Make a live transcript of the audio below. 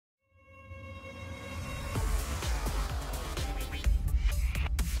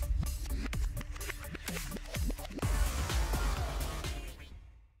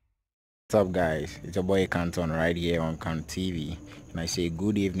What's up, guys? It's your boy Canton right here on Canton TV, and I say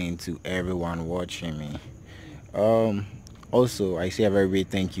good evening to everyone watching me. Also, I say a very big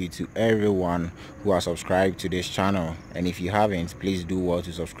thank you to everyone who has subscribed to this channel, and if you haven't, please do well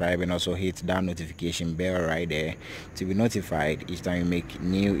to subscribe and also hit that notification bell right there to be notified each time we make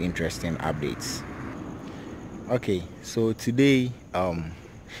new interesting updates. Okay, so today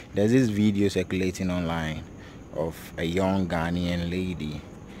there's this video circulating online of a young Ghanaian lady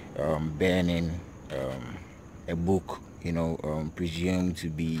burning a book, presumed to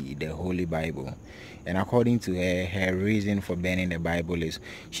be the Holy Bible. And according to her, her reason for burning the Bible is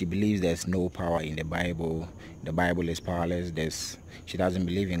she believes there's no power in the Bible. The Bible is powerless. She doesn't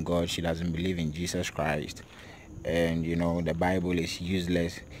believe in God. She doesn't believe in Jesus Christ. And the Bible is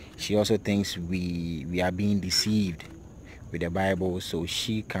useless. She also thinks we are being deceived with the Bible, so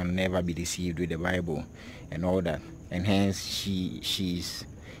she can never be deceived with the Bible and all that. And hence she's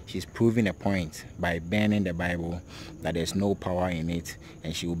proving a point by burning the Bible that there's no power in it,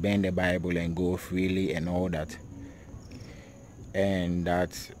 and she will burn the Bible and go freely and all that, and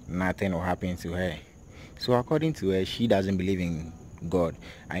that nothing will happen to her. So according to her, she doesn't believe in God.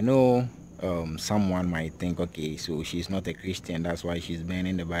 I know someone might think, okay, so she's not a Christian, that's why she's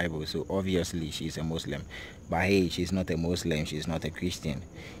burning the Bible, so obviously she's a Muslim. But hey, she's not a Muslim, she's not a Christian.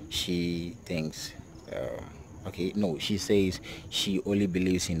 She thinks she says she only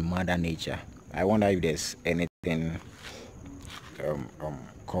believes in Mother Nature. I wonder if there's anything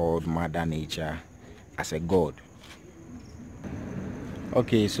called Mother Nature as a god.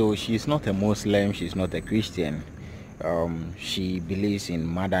 Okay, so she's not a Muslim, she's not a Christian. She believes in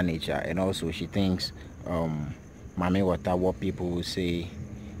Mother Nature, and also she thinks Mame Water, what people will say,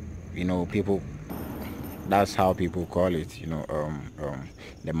 people, that's how people call it,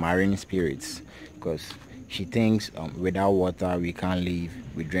 the marine spirits, because she thinks without water we can't live.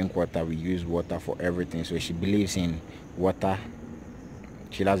 We drink water, we use water for everything. So she believes in water.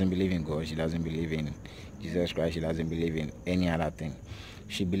 She doesn't believe in God, she doesn't believe in Jesus Christ, she doesn't believe in any other thing.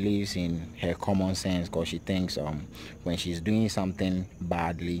 She believes in her common sense, because she thinks when she's doing something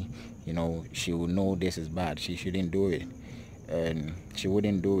badly, she will know this is bad, she shouldn't do it, and she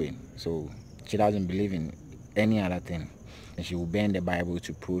wouldn't do it. So she doesn't believe in any other thing, and she will burn the Bible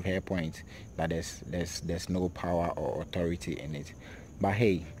to prove her point that there's no power or authority in it. But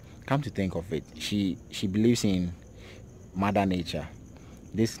hey, come to think of it, she believes in Mother Nature.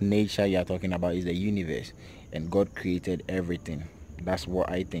 This nature you are talking about is the universe, and God created everything. That's what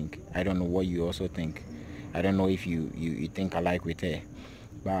I think. I don't know what you also think. I don't know if you think alike with her.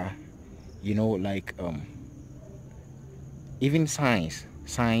 But even science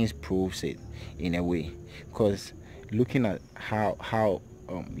proves it in a way, because looking at how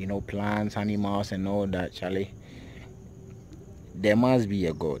plants, animals and all that, Charlie, there must be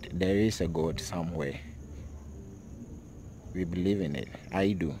a God. There is a God somewhere. We believe in it.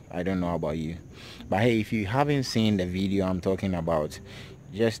 I do. I don't know about you. But hey, if you haven't seen the video I'm talking about,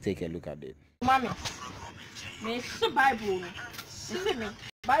 just take a look at it. Mommy, me Bible. See me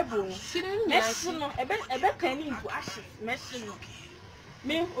Bible. Messi ebe penny into ashes. Messi no.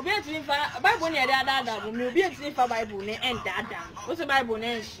 Me obi enti fa Bible ne da. Me obi enti fa Bible ne end da. What's the Bible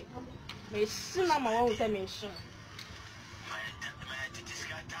ne enshi? Me si na ma wo say me shi.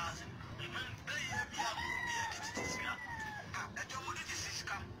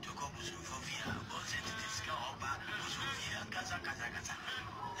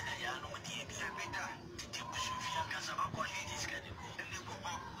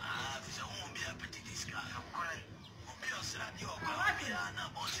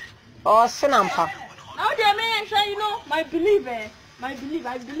 Oh, Sinampa. Now they may my belief,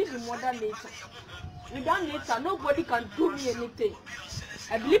 I believe in Mother Nature. Without nature, nobody can do me anything.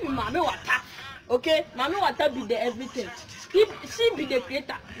 I believe in Mame Water. Okay? Mame Water be the everything. She be the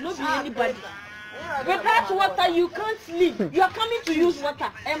creator, not be anybody. Without water, you can't live. You are coming to use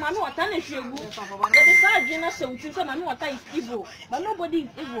water. And Mame Water is evil. But the side Jenna says Mame Water is evil. But nobody is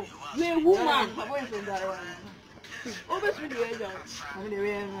evil. You're a woman. Always with the agent.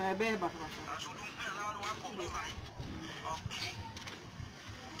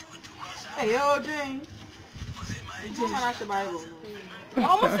 Hey, yo, Jane. The Bible.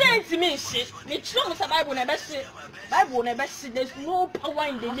 Almost saying to me, shit. It's not the Bible never say. Bible never say. There's no power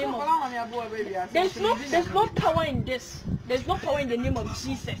in the name of. There's no power in this. There's no power in the name of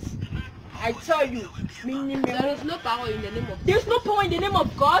Jesus. I tell you, there is no power in the name of. There's no power in the name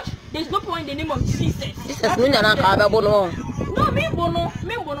of God. There's no power in the name of Jesus. Jesus mean that I bono. No, me bono,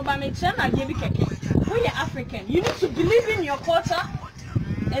 but me chana give keke. When you're African, you need to believe in your culture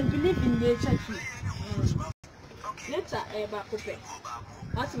and believe in nature too. Later, back up.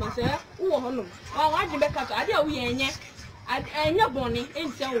 That's my sir. Oh, honor. Oh, I didn't back up. I didn't we and your bonnie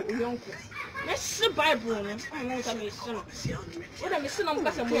ain't so young. Let's the Bible. I'm not a mission. What I'm missing on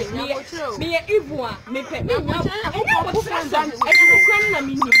Castle. Me a evil, me pet me. I was friend. I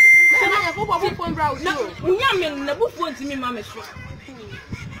mean, I have a phone browser. We are men in the book for me, mamma. Say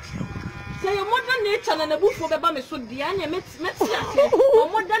your modern nature and a book for the bummy should be any medicine.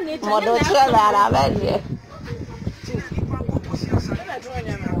 Modern nature.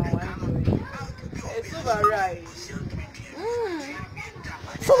 It's over right.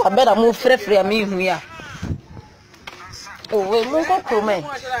 So I better move free and me here. Oh, we move up to me.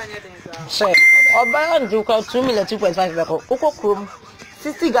 Say, or buy on you call 2 million 2.5 Coco Crum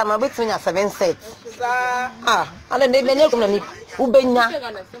 60 Ghana between 7 sets. Ah, and then they may not come to me. Ubena.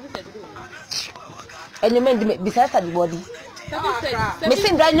 And you mean besides the body.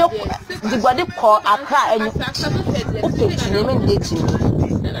 Missing Daniel, the body call a cry and you mean dating.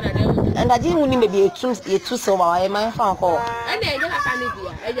 And I didn't need maybe a two so I might find call. And then I can't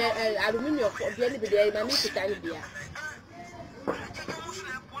be aluminium for the end of the day, my niece can be.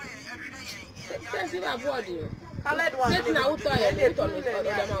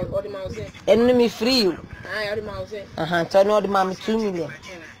 Enemy free. Turn all the mammy 2 million.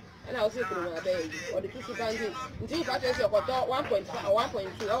 And I'll say to my baby, or the 2 until you got your 1.5 or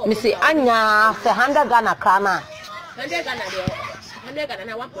 1.2. Missy Anya, 100 Ghana Krana. 100 Ghana, 100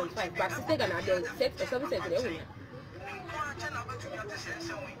 Ghana, 1.5, but 60 Ghana, 6 or 7 cents.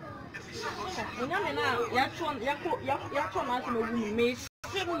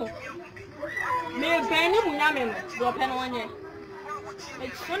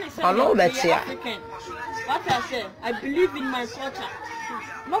 I know that's here. What I said, I believe in my culture.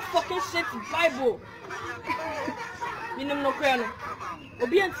 Not fucking shit Bible. Minimum no crown.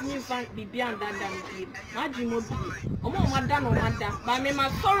 Obedience me fan be beyond that damn. My dream would be. Madam, but me, my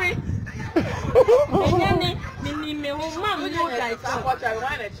sorry. Me, mom, no guys. What I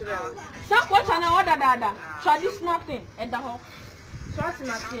order that. So this nothing at the home. So I see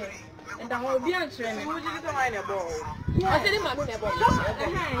my fear. And the whole be answering. Who did you mind a ball? I said,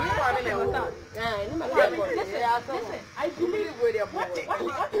 I believe with your boy. What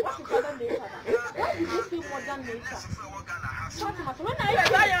why did you say modern nature? When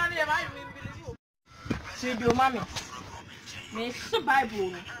I see your mommy, Miss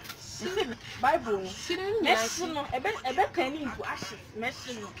Bible. Bible. Messin, a bit penny into ashes.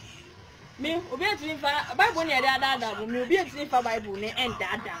 Messin. Me, obey Bible near that, me be a for Bible and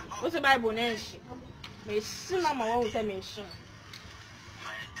that. What's a Bible name? May soon I'm a old mission.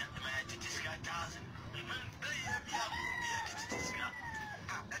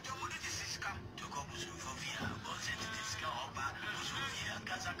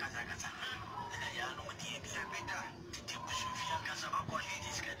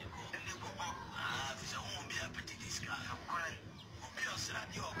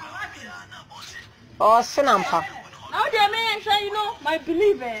 Oh, Sinampa. Now, dear man, you know, I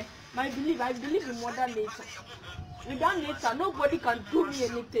believe in modern nature. Without nature, nobody can do me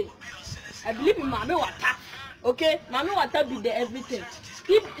anything. I believe in Mami Wata. Okay? Mami Wata be the everything.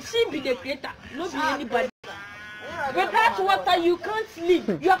 She be the creator, not be anybody. Without water, you can't sleep.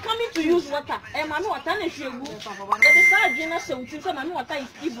 You are coming to use water. And Mami Wata is evil. The decide Jenna says Mami Wata is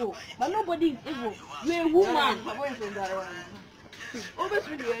evil. But nobody is evil. You're a woman. Always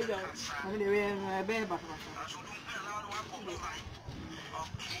with the agent.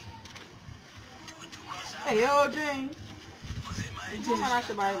 Hey, yo, Jane.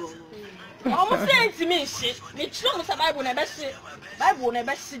 Almost saying to me, shit. It's not a Bible never say. Bible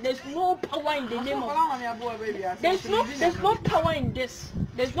never say. There's no power in the name of. There's no power in this.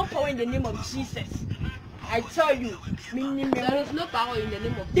 There's no power in the name of Jesus. I tell you, there is no power in the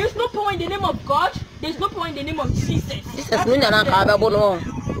name of. There's no power in the name of God. There's no power in the name of Jesus. Jesus, me na bono.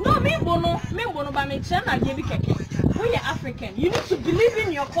 No, me bono, but me chana give you. When you're African, you need to believe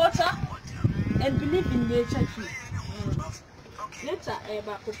in your culture and believe in nature too. Nature,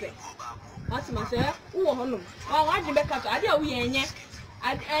 back up. That's my sir. Oh, honor. Oh, I didn't back up. I didn't U.RNS.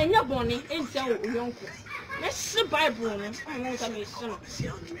 I your bonnie ain't so young. Let's the Bible. I'm not a mission.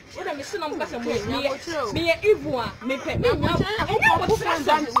 What I'm missing on Castle. Me a evil, me pet me. I was friend.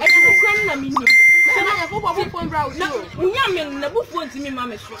 I mean, I have a phone browser. We are men in the book for me,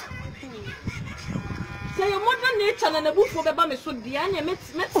 mamma. Say your modern nature and the book for the bummy should be any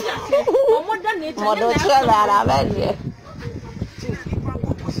modern nature.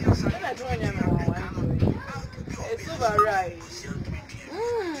 It's over right.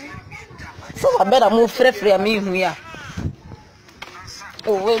 So I better move free and me here.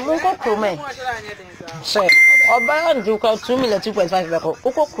 Oh, we move up to me. Say, Oba on do 2 million 2.5 beko.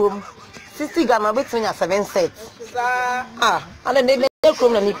 Uko krom 60 Ghana between 7 sets. Ah, and then they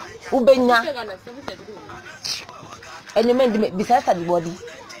krom na ni ubenya. And you mean besides the body.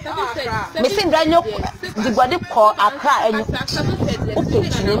 Missing Daniel the body call Accra and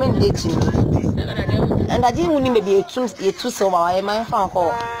you mean dating. And I didn't mean maybe a two so I might found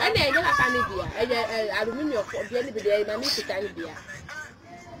call. And then you have aluminium for the end of the day, my Mr. Canada.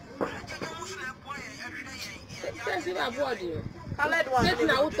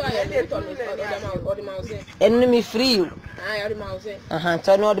 Enemy free you. I already mouse.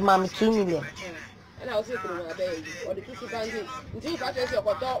 Turn all the mammy 2 million. And I'll say to the baby or the 2 until you purchase your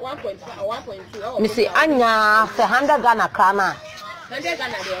 1.5 or 1.2. Missy Anya, 100 Ghana Kana. 100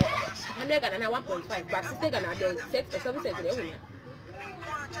 Ghana there, 100 Ghana 1.5, but 60 Ghana there, 6 or 7 cents.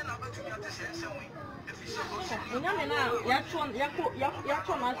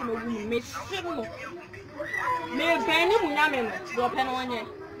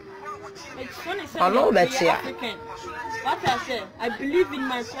 I know that's here. What I said, I believe in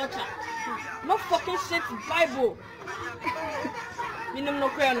my culture. No fucking shit Bible. Minimum no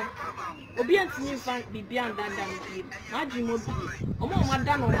crano. Obedient to me, fan be beyond that damn deal. My dream would be. Omo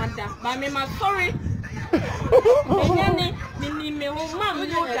madam or madam. But I'm sorry. Me home man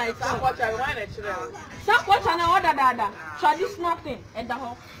no guys. What I want actually. Stop what I order dada. Traditional thing and the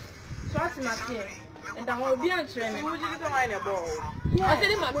whole. Trust my fear. And the whole be answering. Who did you wine a ball? I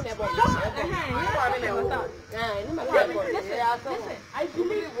said him a ball. Listen, I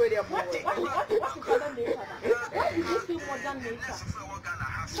believe with your boy. What is modern nature? Why did you say modern nature?